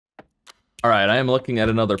All right, I am looking at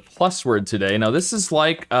another plus word today. Now this is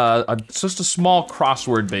like just a small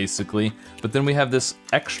crossword basically, but then we have this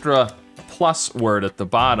extra plus word at the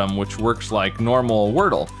bottom, which works like normal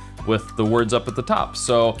Wordle with the words up at the top.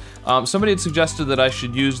 So somebody had suggested that I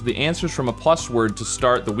should use the answers from a plus word to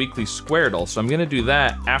start the weekly Squaredle. So I'm gonna do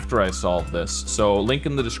that after I solve this. So link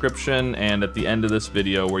in the description and at the end of this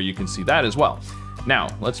video where you can see that as well. Now,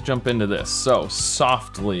 let's jump into this. So,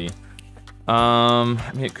 softly. I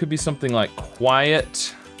mean, it could be something like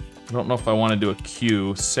quiet. I don't know if I want to do a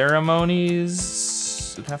Q.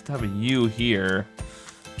 Ceremonies, it'd have to have a U here.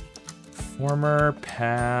 Former,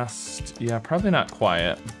 past, yeah, probably not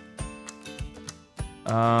quiet.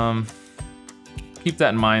 Keep that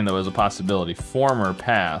in mind though as a possibility. Former,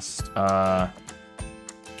 past,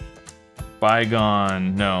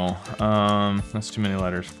 bygone, no. That's too many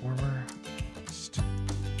letters. Former, past.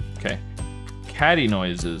 Okay. Catty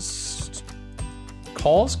noises.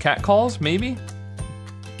 Calls? Cat calls? Maybe?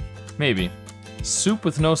 Maybe. Soup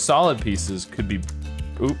with no solid pieces could be...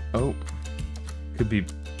 Could be...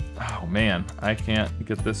 Oh man, I can't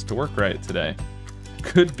get this to work right today.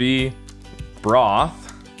 Could be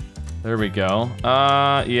broth. There we go.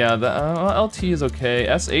 Yeah, the LT is okay.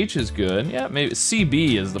 SH is good. Yeah, maybe.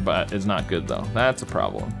 CB is not good though. That's a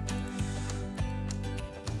problem.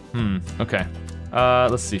 Okay.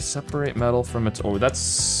 Let's see. Separate metal from its ore. That's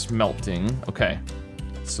smelting. Okay.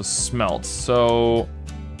 So smelt. So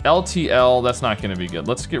LTL, that's not gonna be good.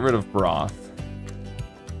 Let's get rid of broth.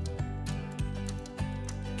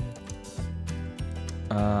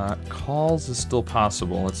 Calls is still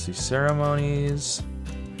possible. Let's see, ceremonies.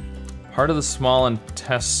 Part of the small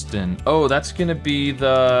intestine. Oh, that's gonna be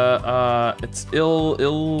the, it's ileum?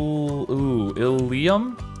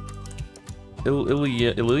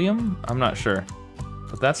 Ileum? I'm not sure.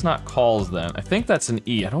 But that's not calls then. I think that's an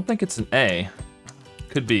E. I don't think it's an A.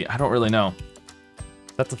 Could be, I don't really know.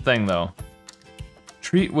 That's a thing though.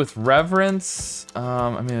 Treat with reverence.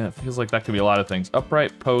 I mean, it feels like that could be a lot of things.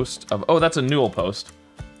 Upright post of, oh, that's a newel post.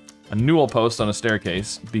 A newel post on a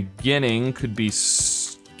staircase. Beginning could be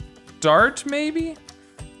start, maybe?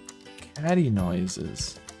 Catty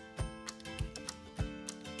noises.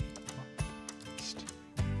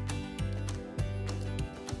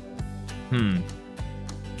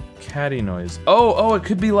 Catty noise. Oh, it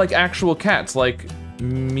could be like actual cats, like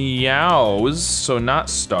meows, so not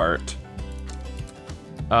start.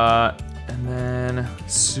 And then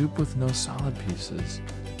soup with no solid pieces.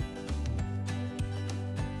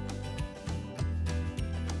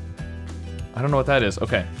 I don't know what that is.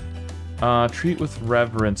 Okay. Treat with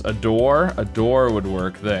reverence. Adore. Adore would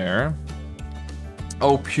work there.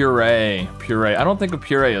 Oh, puree. Puree. I don't think of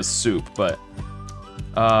puree as soup, but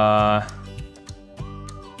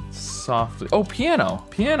softly. Oh, piano.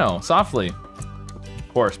 Piano. Softly.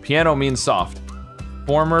 Of course. Piano means soft.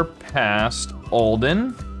 Former, past,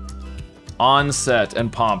 olden. Onset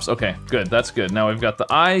and pomps. Okay, good. That's good. Now we've got the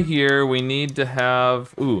I here. We need to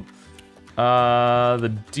have,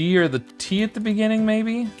 the D or the T at the beginning,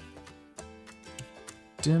 maybe?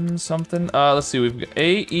 Dim something. Let's see. We've got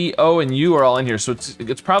A, E, O, and U are all in here, so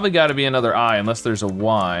it's probably got to be another I, unless there's a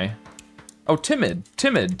Y. Oh, timid.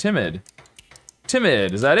 Timid. Timid.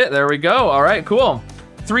 Timid. Is that it? There we go. All right, cool.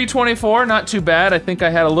 3:24, not too bad. I think I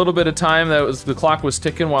had a little bit of time the clock was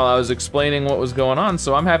ticking while I was explaining what was going on,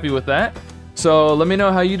 so I'm happy with that. So let me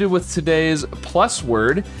know how you did with today's plus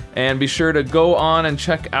word, and be sure to go on and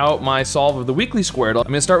check out my solve of the weekly Squaredle.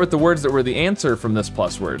 I'm gonna start with the words that were the answer from this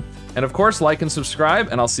plus word. And of course, like and subscribe,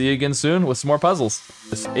 and I'll see you again soon with some more puzzles.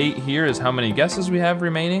 This 8 here is how many guesses we have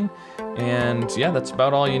remaining, and yeah, that's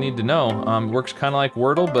about all you need to know. It works kind of like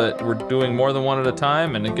Wordle, but we're doing more than one at a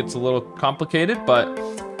time, and it gets a little complicated, but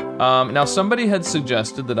now somebody had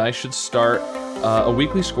suggested that I should start a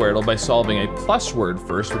weekly Squaredle by solving a plus word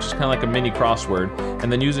first, which is kind of like a mini crossword,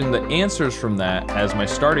 and then using the answers from that as my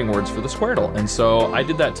starting words for the Squaredle. And so I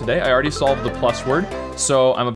did that today. I already solved the plus word, so I'm